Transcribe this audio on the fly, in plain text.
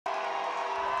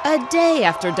A day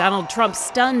after Donald Trump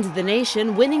stunned the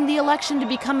nation, winning the election to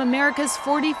become America's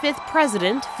 45th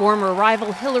president, former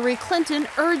rival Hillary Clinton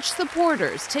urged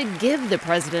supporters to give the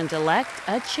president-elect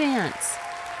a chance.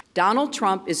 Donald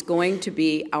Trump is going to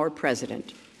be our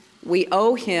president. We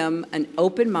owe him an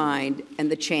open mind and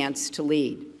the chance to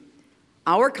lead.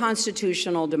 Our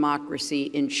constitutional democracy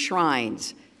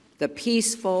enshrines the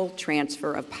peaceful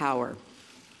transfer of power.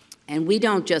 And we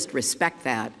don't just respect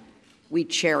that, we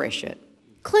cherish it.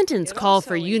 Clinton's call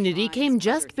for unity came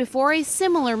just before a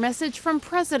similar message from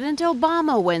President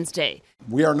Obama Wednesday.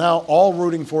 We are now all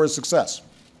rooting for his success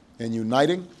in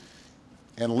uniting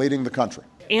and leading the country.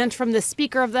 And from the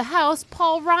Speaker of the House,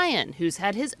 Paul Ryan, who's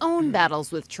had his own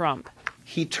battles with Trump.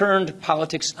 He turned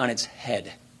politics on its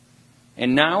head.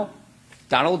 And now,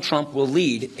 Donald Trump will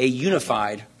lead a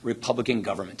unified Republican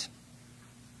government.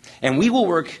 And we will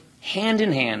work hand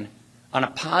in hand on a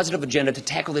positive agenda to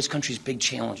tackle this country's big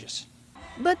challenges.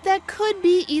 But that could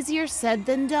be easier said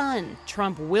than done.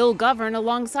 Trump will govern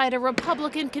alongside a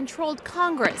Republican-controlled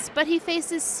Congress, but he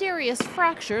faces serious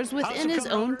fractures within his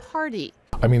own party.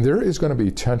 I mean, there is going to be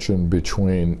tension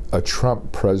between a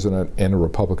Trump president and a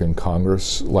Republican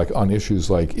Congress, like on issues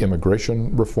like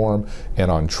immigration reform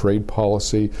and on trade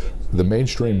policy. The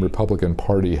mainstream Republican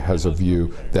Party has a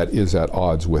view that is at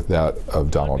odds with that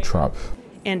of Donald Trump.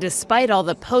 And despite all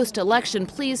the post-election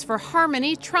pleas for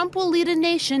harmony, Trump will lead a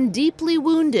nation deeply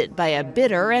wounded by a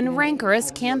bitter and rancorous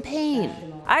campaign.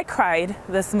 I cried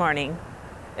this morning.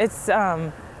 It's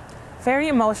very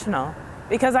emotional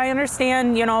because I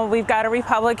understand, you know, we've got a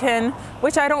Republican,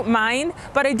 which I don't mind,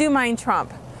 but I do mind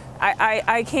Trump.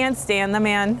 I can't stand the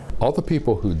man. All the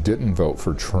people who didn't vote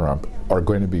for Trump are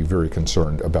going to be very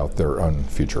concerned about their own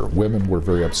future. Women were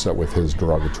very upset with his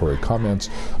derogatory comments.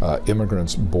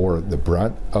 Immigrants bore the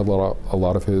brunt of a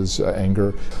lot of his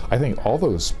anger. I think all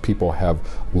those people have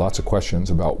lots of questions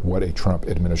about what a Trump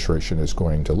administration is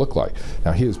going to look like.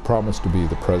 Now, he has promised to be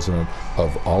the president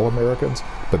of all Americans,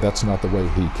 but that's not the way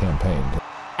he campaigned.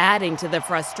 Adding to the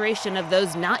frustration of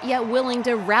those not yet willing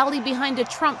to rally behind a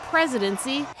Trump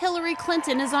presidency, Hillary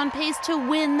Clinton is on pace to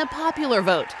win the popular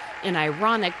vote, an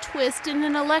ironic twist in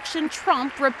an election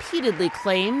Trump repeatedly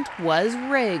claimed was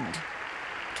rigged.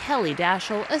 Kelly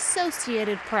Daschle,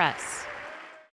 Associated Press.